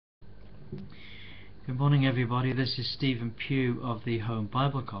Good morning everybody, this is Stephen Pugh of the Home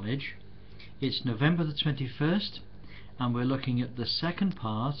Bible College. It's November the 21st and we're looking at the second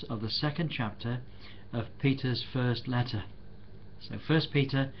part of the second chapter of Peter's first letter. So 1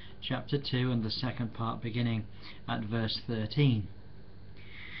 Peter chapter 2 and the second part beginning at verse 13.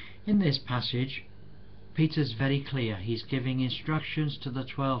 In this passage Peter's very clear. He's giving instructions to the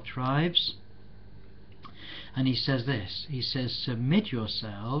 12 tribes and he says this, he says, submit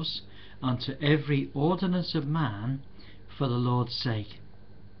yourselves unto every ordinance of man for the Lord's sake,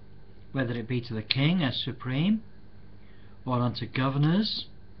 whether it be to the king as supreme, or unto governors,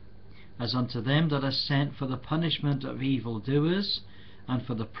 as unto them that are sent for the punishment of evil doers, and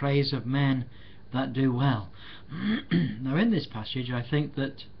for the praise of men that do well. Now in this passage I think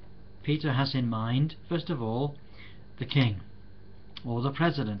that Peter has in mind, first of all, the king, or the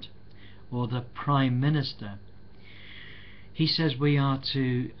president, or the prime minister. He says we are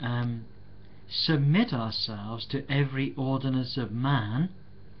to submit ourselves to every ordinance of man.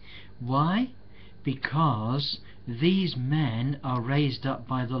 Why? Because these men are raised up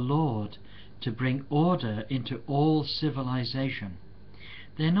by the Lord to bring order into all civilization.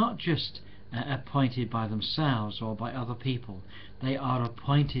 They're not just appointed by themselves or by other people. They are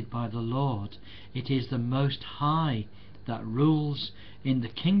appointed by the Lord. It is the Most High that rules in the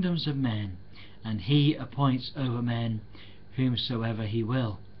kingdoms of men, and he appoints over men whomsoever he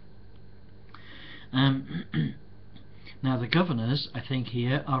will. Now the governors, I think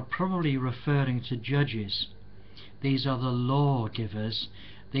here, are probably referring to judges. These are the lawgivers.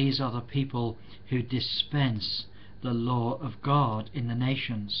 These are the people who dispense the law of God in the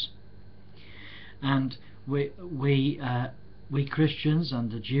nations. And we Christians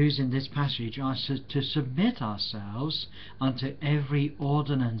and the Jews in this passage are to submit ourselves unto every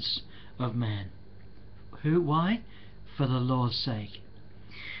ordinance of man. Why? For the Lord's sake.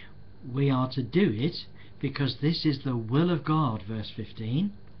 We are to do it because this is the will of God, verse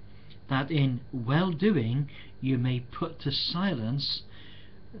 15, that in well-doing you may put to silence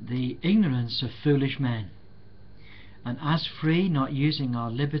the ignorance of foolish men, and as free, not using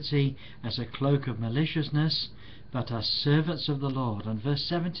our liberty as a cloak of maliciousness, but as servants of the Lord. And verse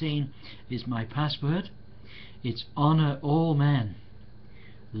 17 is my password. It's honor all men,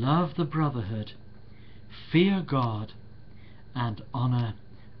 love the brotherhood, fear God, and honor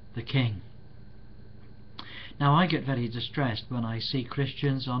the king. Now I get very distressed when I see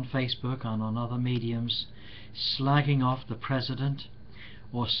Christians on Facebook and on other mediums slagging off the president,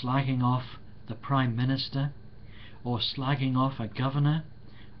 or slagging off the prime minister, or slagging off a governor,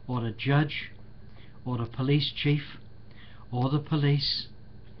 or a judge, or a police chief, or the police,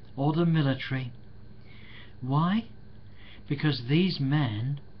 or the military. Why? Because these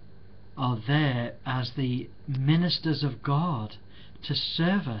men are there as the ministers of God to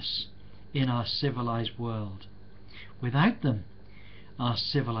serve us in our civilized world. Without them, our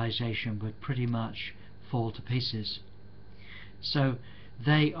civilization would pretty much fall to pieces. So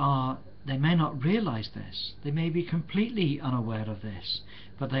they may not realize this, they may be completely unaware of this,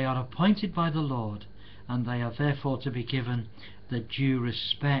 but they are appointed by the Lord, and they are therefore to be given the due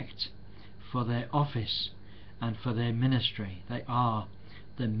respect for their office and for their ministry. They are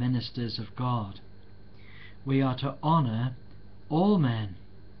the ministers of God. We are to honor all men.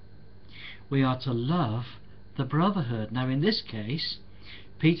 We are to love the brotherhood. Now in this case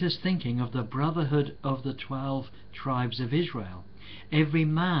Peter's thinking of the brotherhood of the 12 tribes of Israel. Every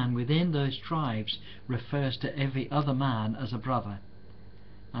man within those tribes refers to every other man as a brother,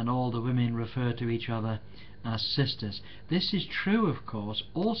 and all the women refer to each other as sisters. This is true, of course,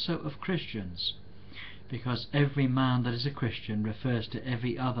 also of Christians, because every man that is a Christian refers to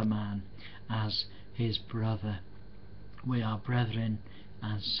every other man as his brother. We are brethren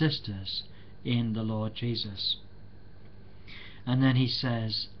and sisters in the Lord Jesus. And then he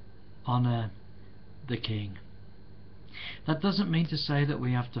says, honor the king. That doesn't mean to say that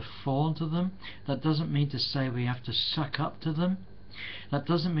we have to fawn to them. That doesn't mean to say we have to suck up to them. That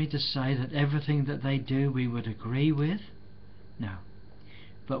doesn't mean to say that everything that they do we would agree with. No.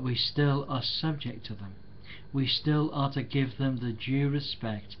 But we still are subject to them. We still are to give them the due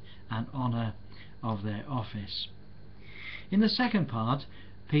respect and honor of their office. In the second part,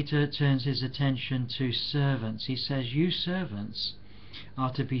 Peter turns his attention to servants. He says, you servants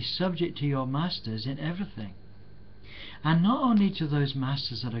are to be subject to your masters in everything. And not only to those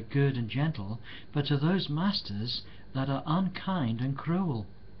masters that are good and gentle, but to those masters that are unkind and cruel.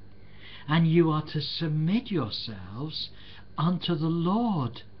 And you are to submit yourselves unto the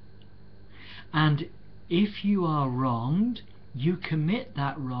Lord. And if you are wronged, you commit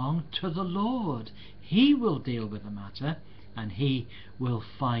that wrong to the Lord. He will deal with the matter, and he will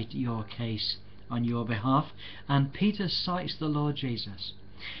fight your case on your behalf. And Peter cites the Lord Jesus.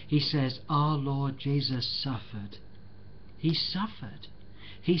 He says, our Lord Jesus suffered. He suffered.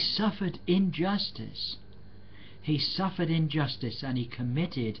 He suffered injustice. He suffered injustice, and he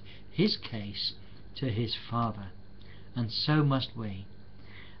committed his case to his Father. And so must we.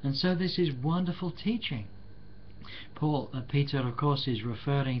 And so this is wonderful teaching. Peter, of course, is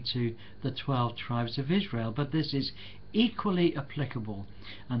referring to the 12 tribes of Israel, but this is equally applicable,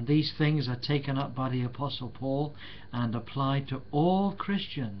 and these things are taken up by the Apostle Paul and applied to all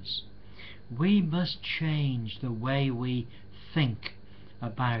Christians. We must change the way we think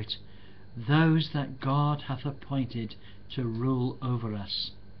about those that God hath appointed to rule over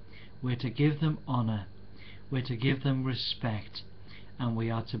us. We're to give them honour, we're to give them respect, and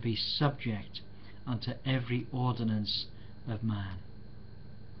we are to be subject unto every ordinance of man.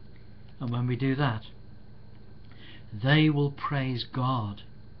 And when we do that, they will praise God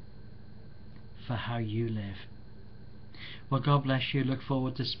for how you live. Well, God bless you. Look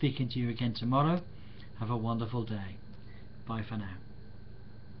forward to speaking to you again tomorrow. Have a wonderful day. Bye for now.